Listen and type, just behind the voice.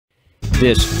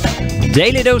this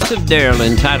daily dose of Daryl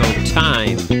entitled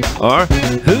Time, or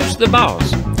Who's the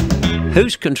Boss?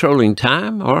 Who's controlling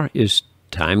time, or is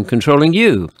time controlling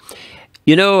you?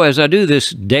 You know, as I do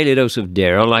this daily dose of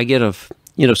Daryl, I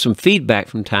get some feedback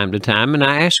from time to time, and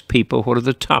I ask people what are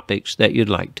the topics that you'd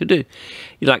like to do.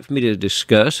 You'd like for me to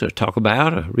discuss or talk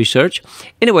about or research.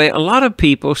 Anyway, a lot of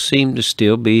people seem to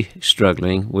still be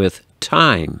struggling with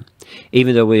time,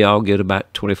 even though we all get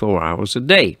about 24 hours a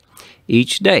day,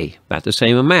 each day, about the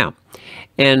same amount.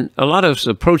 And a lot of us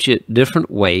approach it different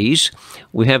ways.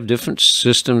 We have different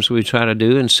systems we try to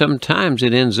do, and sometimes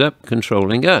it ends up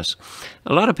controlling us.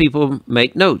 A lot of people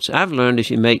make notes. I've learned if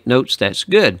you make notes, that's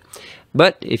good.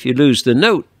 But if you lose the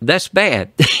note, that's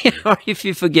bad, or if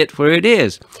you forget where it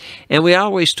is. And we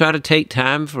always try to take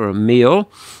time for a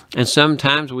meal, and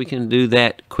sometimes we can do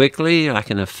that quickly, like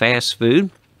in a fast food.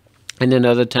 And then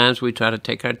other times we try to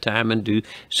take our time and do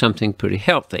something pretty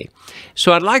healthy.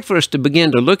 So I'd like for us to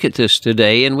begin to look at this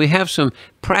today, and we have some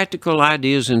practical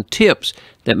ideas and tips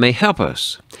that may help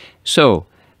us. So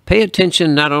pay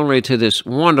attention not only to this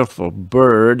wonderful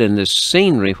bird and this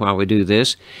scenery while we do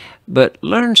this, but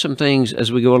learn some things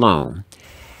as we go along.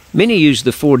 Many use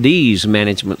the 4Ds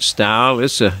management style.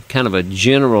 It's a kind of a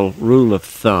general rule of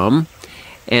thumb,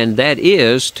 and that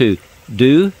is to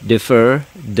do, defer,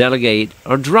 delegate,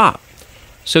 or drop.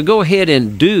 So go ahead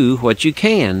and do what you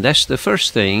can. That's the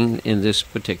first thing in this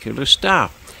particular style.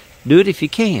 Do it if you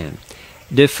can.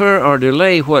 Defer or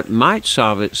delay what might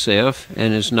solve itself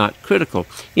and is not critical.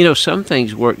 You know, some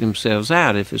things work themselves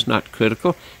out if it's not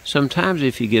critical. Sometimes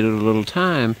if you get it a little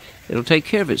time, it'll take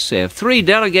care of itself. 3,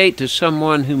 delegate to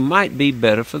someone who might be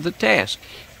better for the task.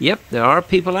 Yep, there are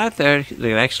people out there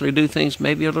that actually do things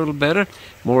maybe a little better,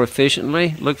 more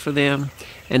efficiently. Look for them.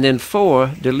 And then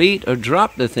 4, delete or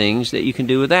drop the things that you can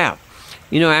do without.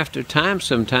 You know, after time,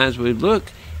 sometimes we look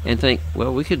and think,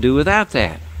 well, we could do without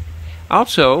that.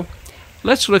 Also,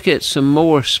 let's look at some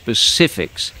more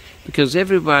specifics, because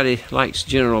everybody likes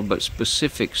general, but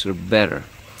specifics are better.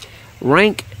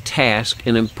 Rank tasks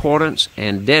in importance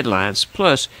and deadlines,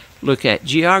 plus look at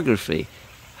geography,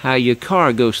 how your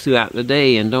car goes throughout the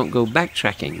day, and don't go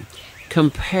backtracking.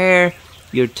 Compare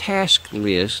your task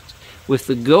list with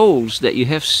the goals that you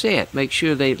have set. Make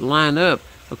sure they line up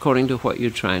according to what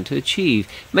you're trying to achieve.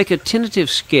 Make a tentative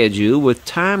schedule with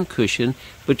time cushion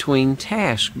between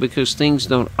tasks, because things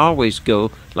don't always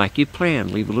go like you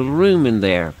plan. Leave a little room in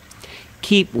there.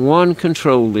 Keep one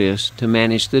control list to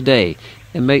manage the day,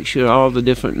 and make sure all the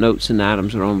different notes and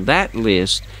items are on that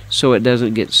list so it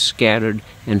doesn't get scattered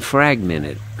and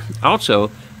fragmented. Also,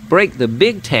 break the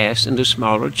big tasks into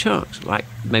smaller chunks, like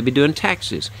maybe doing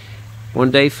taxes.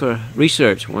 One day for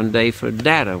research, one day for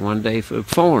data, one day for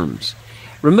forms.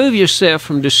 Remove yourself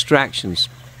from distractions.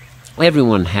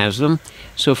 Everyone has them,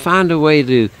 so find a way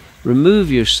to remove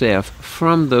yourself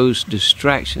from those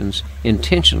distractions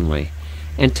intentionally,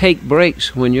 and take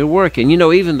breaks when you're working. You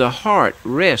know, even the heart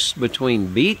rests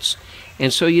between beats,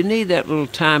 and so you need that little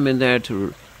time in there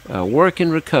to work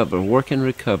and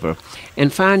recover,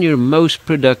 and find your most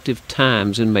productive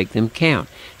times and make them count.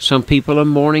 Some people are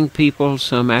morning people,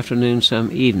 some afternoon,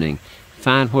 some evening.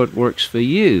 Find what works for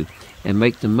you and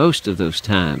make the most of those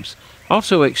times.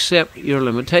 Also, accept your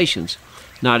limitations.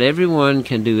 Not everyone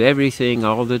can do everything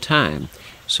all the time.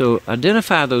 So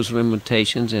identify those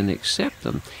limitations and accept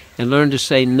them, and learn to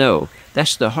say no.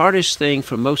 That's the hardest thing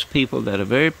for most people that are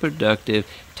very productive,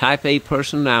 type A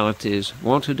personalities,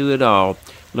 want to do it all.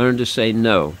 Learn to say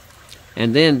no.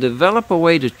 And then develop a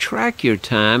way to track your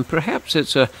time. Perhaps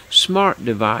it's a smart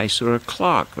device or a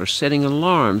clock or setting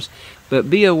alarms, but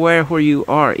be aware where you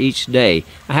are each day.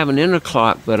 I have an inner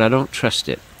clock, but I don't trust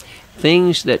it.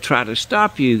 Things that try to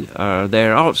stop you are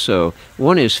there also.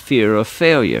 One is fear of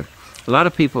failure. A lot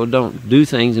of people don't do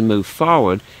things and move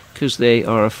forward because they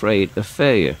are afraid of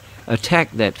failure.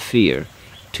 Attack that fear.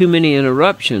 Too many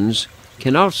interruptions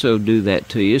can also do that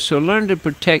to you, so learn to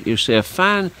protect yourself.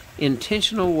 Find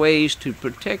intentional ways to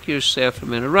protect yourself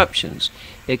from interruptions.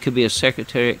 It could be a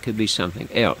secretary, it could be something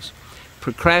else.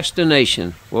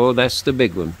 Procrastination, well, that's the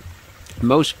big one.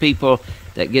 Most people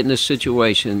that get in a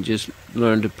situation just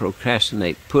learn to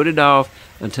procrastinate. Put it off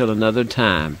until another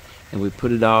time. And we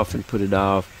put it off and put it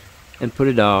off and put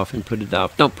it off and put it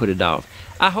off. Don't put it off.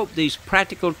 I hope these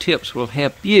practical tips will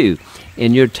help you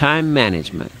in your time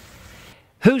management.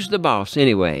 Who's the boss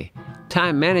anyway?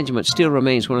 Time management still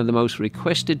remains one of the most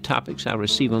requested topics I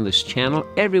receive on this channel.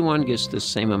 Everyone gets the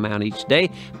same amount each day,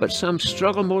 but some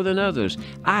struggle more than others.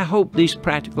 I hope these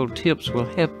practical tips will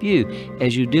help you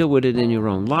as you deal with it in your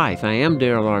own life. I am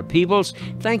Daryl R. Peebles.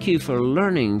 Thank you for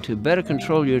learning to better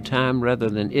control your time rather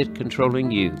than it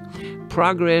controlling you.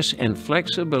 progress and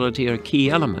flexibility are key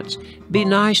elements. Be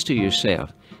nice to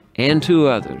yourself and to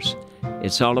others.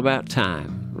 It's all about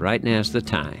time. Right now's the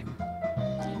time.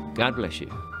 God bless you.